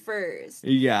 31st.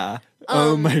 Yeah.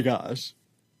 Oh my gosh.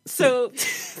 So...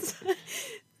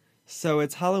 So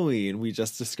it's Halloween, we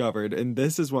just discovered, and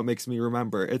this is what makes me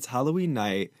remember. It's Halloween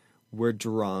night. we're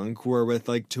drunk. We're with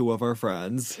like two of our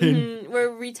friends. And, We're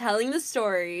retelling the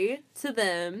story to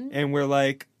them. and we're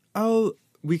like, oh,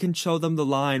 we can show them the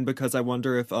line because I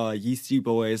wonder if Yeasty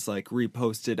Boys like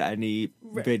reposted any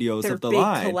videos their of the big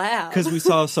line. collab. Because we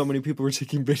saw so many people were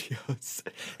taking videos.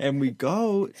 And we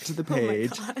go to the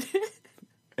page. Oh my God.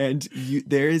 And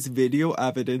there is video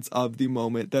evidence of the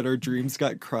moment that our dreams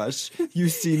got crushed. You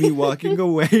see me walking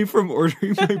away from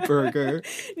ordering my burger.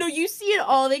 No, you see it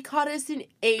all. They caught us in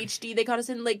HD. They caught us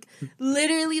in like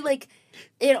literally like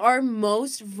in our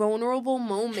most vulnerable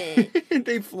moment.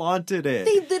 They flaunted it.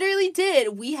 They literally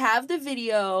did. We have the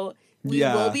video. We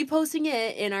Yeah. will be posting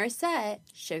it in our set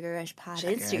Sugar Rush Pod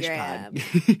Instagram.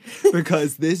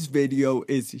 Because this video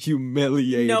is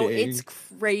humiliating. No, it's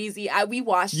crazy. We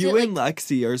watched You it. and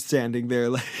Lexi are standing there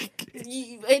like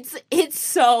It's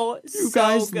so you so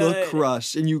guys good. look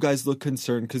crushed and you guys look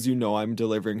concerned because you know I'm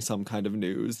delivering some kind of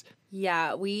news.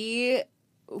 Yeah, we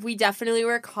definitely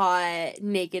were caught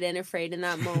naked and afraid in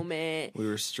that moment. We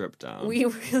were stripped down. We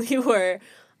really were.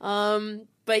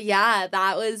 But yeah,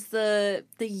 that was the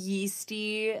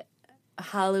Yeasty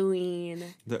Halloween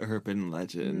The urban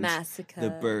legend. massacre. The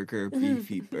burger,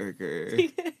 beefy burger.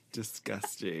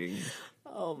 Disgusting.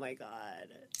 Oh my God.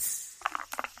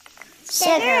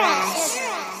 Sugar Rush.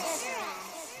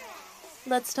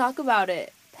 Let's talk about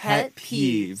it. Pet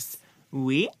peeves.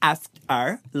 We asked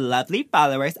our lovely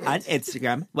followers on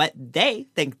Instagram what they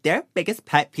think their biggest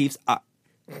pet peeves are.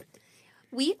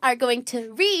 We are going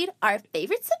to read our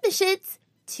favorite submissions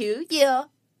to you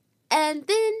and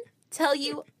then tell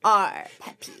you our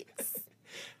pet peeves.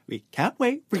 We can't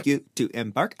wait for you to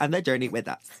embark on the journey with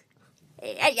us.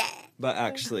 Yeah. But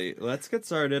actually, let's get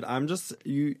started. I'm just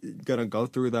gonna go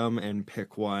through them and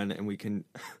pick one, and we can.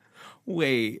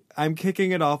 Wait, I'm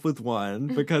kicking it off with one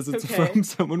because it's Okay. from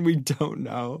someone we don't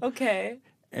know, Okay.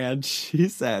 and she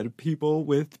said people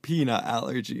with peanut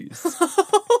allergies.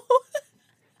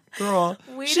 Girl,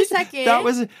 Wait a second. That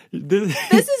was This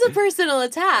is a personal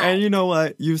attack. and you know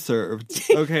what? You served.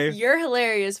 Okay. You're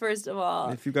hilarious, first of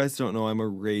all. If you guys don't know, I'm a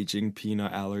raging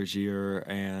peanut allergier,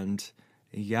 and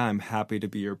yeah, I'm happy to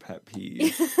be your pet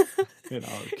peeve. You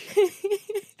know,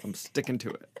 I'm sticking to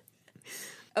it.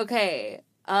 Okay.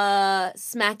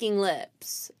 Smacking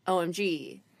lips.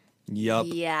 OMG. Yup.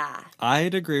 Yeah.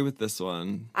 I'd agree with this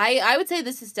one. I would say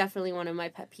this is definitely one of my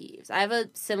pet peeves. I have a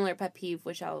similar pet peeve,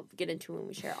 which I'll get into when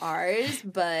we share ours,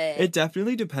 but It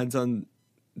definitely depends on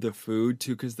the food,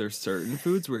 too, because there's certain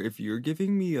foods where if you're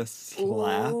giving me a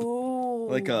slap, Ooh.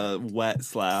 like a wet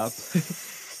slap,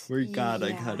 we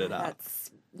gotta cut it out.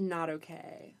 That's not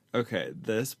okay. Okay,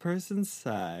 this person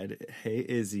said, hey,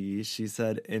 Izzy, she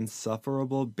said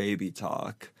insufferable baby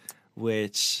talk,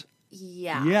 which...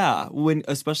 Yeah. Yeah, when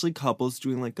especially couples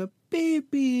doing like a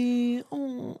baby.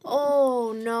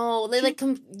 Oh no. They like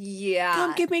come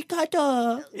me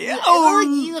cuddle. Yeah.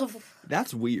 Oh,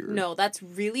 That's weird. no, that's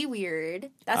really weird.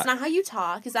 That's not how you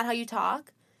talk. Is that how you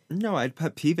talk? No, I'd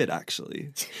pet peeve it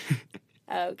actually.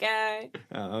 Okay.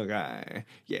 Okay.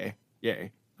 Yeah.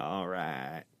 All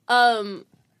right.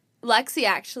 Lexi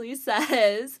actually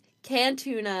says canned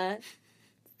tuna,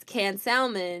 canned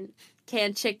salmon,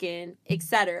 canned chicken,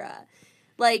 etc.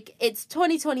 Like, it's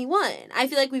 2021. I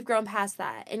feel like we've grown past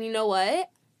that. And you know what?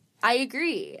 I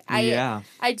agree. Yeah.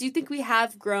 I do think we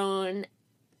have grown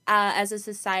as a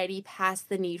society past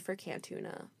the need for canned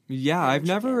tuna. Yeah, I've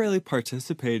never chicken. really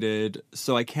participated,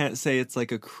 so I can't say it's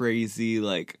like a crazy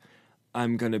like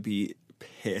I'm gonna be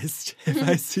pissed if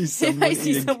I see someone if I see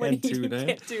eating someone canned eating tuna.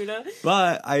 canned tuna.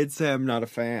 But I'd say I'm not a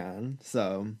fan.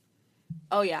 So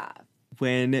Oh, yeah.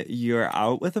 when you're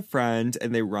out with a friend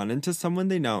and they run into someone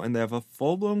they know and they have a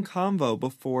full-blown convo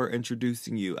before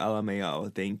introducing you,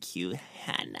 LMAO. Thank you,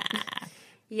 Hannah.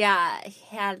 Yeah,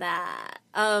 Hannah.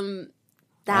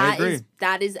 I agree.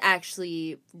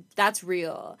 That's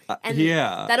real. And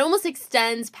yeah. that almost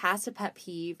extends past a pet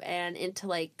peeve and into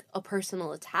like a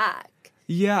personal attack.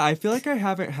 Yeah, I feel like I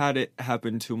haven't had it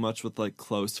happen too much with like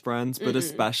close friends, but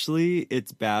especially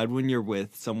it's bad when you're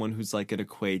with someone who's like an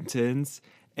acquaintance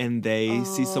and they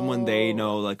see someone they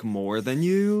know like more than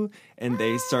you and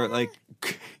they start like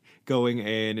going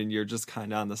in and you're just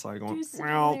kind of on the side going, You're sitting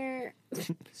well, there.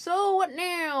 So what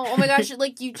now? Oh my gosh,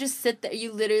 like you just sit there.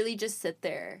 You literally just sit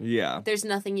there. yeah, There's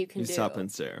nothing you can you do. stop and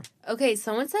stare. Okay,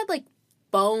 someone said like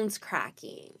bones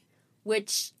cracking,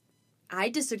 which I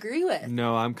disagree with.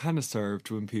 No, I'm kind of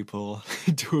served when people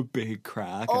do a big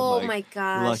crack. Oh I'm like, my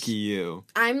gosh. lucky you.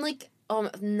 I'm like,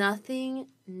 nothing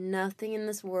in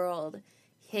this world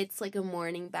hits like a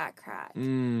morning back crack.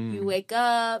 You wake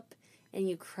up and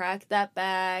you crack that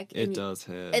back. It and does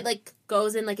hit. It like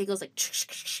goes in, like it goes like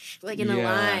like in a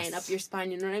line up your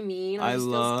spine. You know what I mean? It just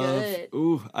feels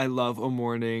good. I love a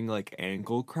morning like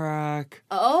ankle crack.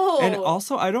 Oh, and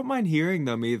also I don't mind hearing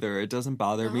them either. It doesn't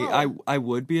bother me. I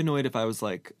would be annoyed if I was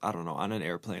like, I don't know, on an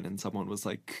airplane and someone was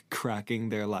like cracking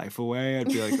their life away. I'd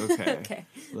be like, okay, okay,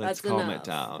 let's calm it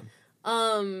down.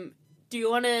 Do you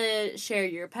want to share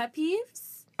your pet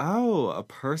peeves? Oh, a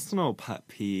personal pet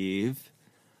peeve.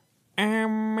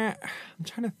 I'm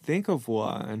trying to think of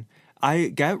one. I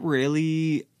get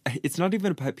really, it's not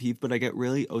even a pet peeve, but I get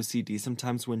really OCD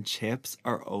sometimes when chips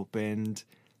are opened,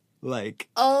 like,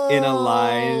 in a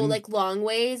line. Like long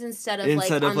ways instead of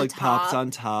on the top. Pops on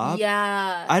top.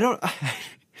 Yeah. I don't,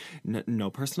 no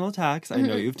personal attacks. I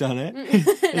know you've done it.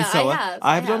 No, so I have.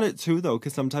 I've done it too, though,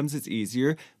 because sometimes it's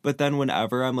easier. But then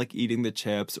whenever I'm like eating the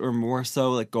chips, or more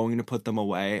so like going to put them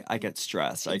away, I get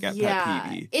stressed. I get pet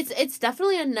peeve. It's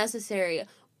definitely unnecessary.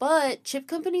 But chip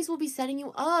companies will be setting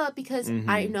you up because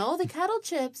I know the kettle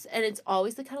chips, and it's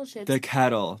always the kettle chips. The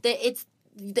kettle.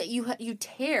 That you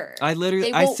tear. I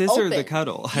literally scissor the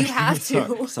kettle. You have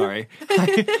to. Sorry.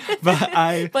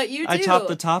 But you do. I chop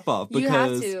the top off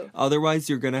because otherwise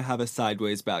you're going to have a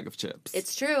sideways bag of chips.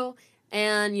 It's true.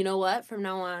 And you know what? From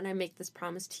now on, I make this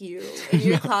promise to you in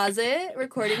your closet,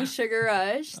 recording Sugar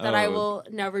Rush, that I will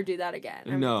never do that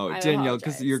again. No, Danielle,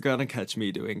 because you're going to catch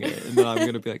me doing it. And then I'm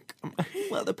going to be like,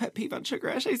 well, the pet peeve on Sugar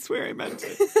Rush, I swear I meant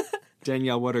it.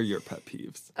 Danielle, what are your pet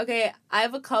peeves? Okay, I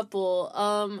have a couple.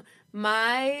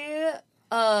 My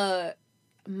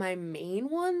main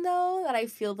one, though, that I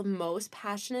feel the most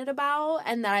passionate about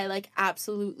and that I, like,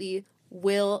 absolutely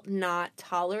will not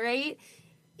tolerate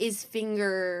is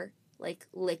finger, like,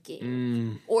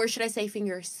 licking. Or should I say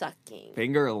finger sucking?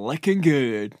 Finger licking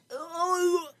good.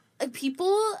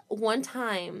 One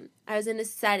time, I was in a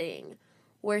setting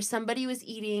where somebody was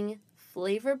eating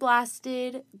flavor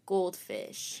blasted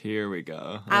goldfish. Here we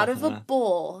go. Out of a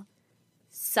bowl.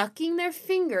 Sucking their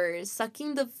fingers,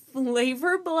 sucking the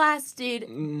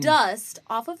flavor-blasted dust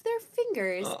off of their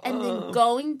fingers, and then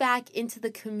going back into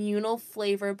the communal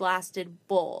flavor-blasted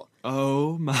bowl.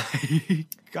 Oh my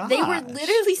god. They were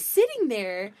literally sitting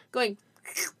there going...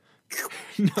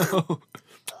 No.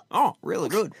 Oh, really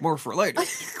good. More for later.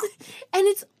 And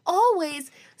it's always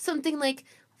something like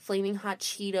Flaming Hot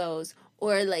Cheetos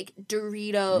or like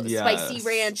Doritos, Spicy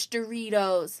Ranch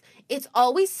Doritos. It's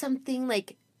always something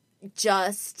like...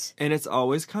 And it's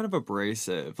always kind of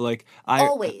abrasive. Like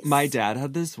my dad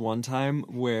had this one time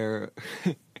where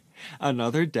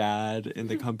another dad in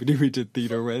the company we did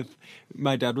theater with,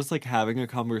 my dad was like having a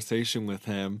conversation with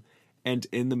him, and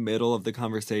in the middle of the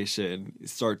conversation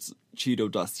starts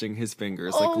Cheeto dusting his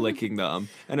fingers, like licking them.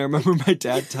 And I remember my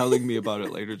dad telling me about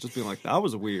it later, just being like, that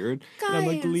was weird. Guys, and I'm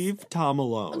like, leave Tom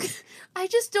alone. I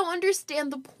just don't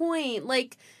understand the point.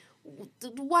 Like,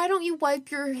 why don't you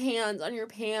wipe your hands on your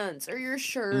pants or your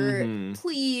shirt,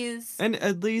 please? And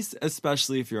at least,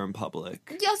 especially if you're in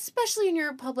public. Yeah, especially when you're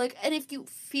in public. And if you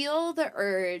feel the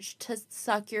urge to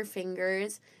suck your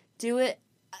fingers, do it.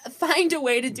 Find a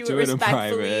way to do it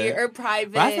respectfully or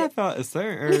private. Last I felt a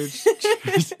certain urge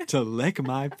to lick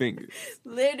my fingers.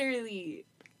 Literally.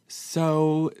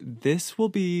 So this will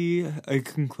be a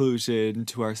conclusion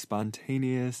to our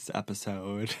spontaneous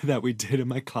episode that we did in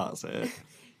my closet.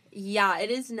 Yeah, it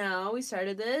is now. We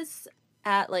started this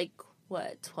at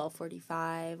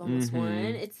 12:45, almost 1.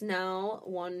 It's now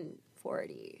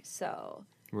 1:40, so...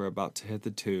 We're about to hit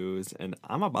the 2s, and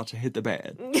I'm about to hit the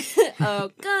bed.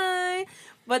 Okay.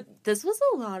 But this was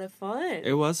a lot of fun.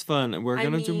 It was fun. We're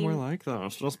going to do more like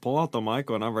this. Just pull out the mic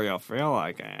whenever you feel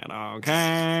like it,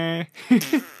 okay?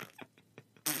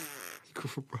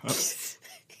 Gross.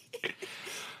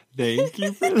 Thank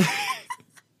you for that.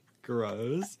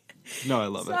 Gross. No, I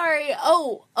love it. Sorry.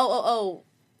 Oh.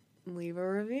 Leave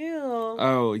a review.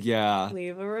 Oh, yeah.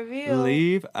 Leave a review.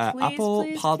 Leave an Apple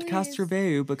Podcast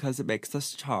review because it makes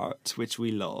us chart, which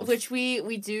we love. Which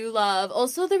we do love.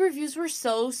 Also, the reviews were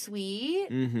so sweet.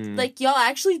 Like, y'all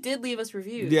actually did leave us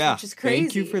reviews, which is crazy.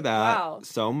 Thank you for that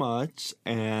so much.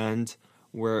 And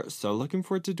we're so looking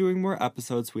forward to doing more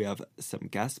episodes. We have some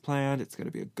guests planned. It's going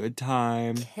to be a good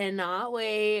time. Cannot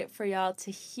wait for y'all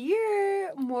to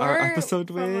hear more. Our episode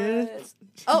with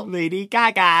Lady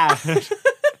Gaga.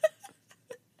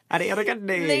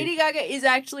 Lady Gaga is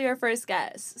actually our first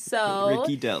guest. So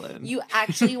Ricky Dillon. You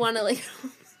actually want to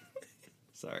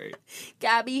Sorry.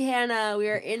 Gabby Hanna, we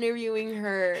are interviewing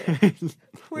her.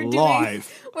 We're doing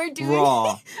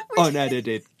raw,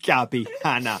 unedited Gabby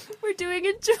Hanna. We're doing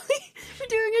a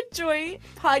joint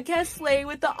podcast slay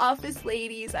with the Office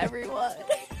ladies, everyone.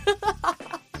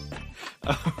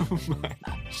 Oh my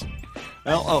gosh.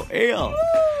 LOL.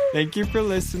 Thank you for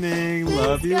listening. Thanks,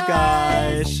 Love you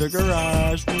guys. Sugar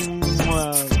Rush.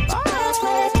 Mwah. Bye.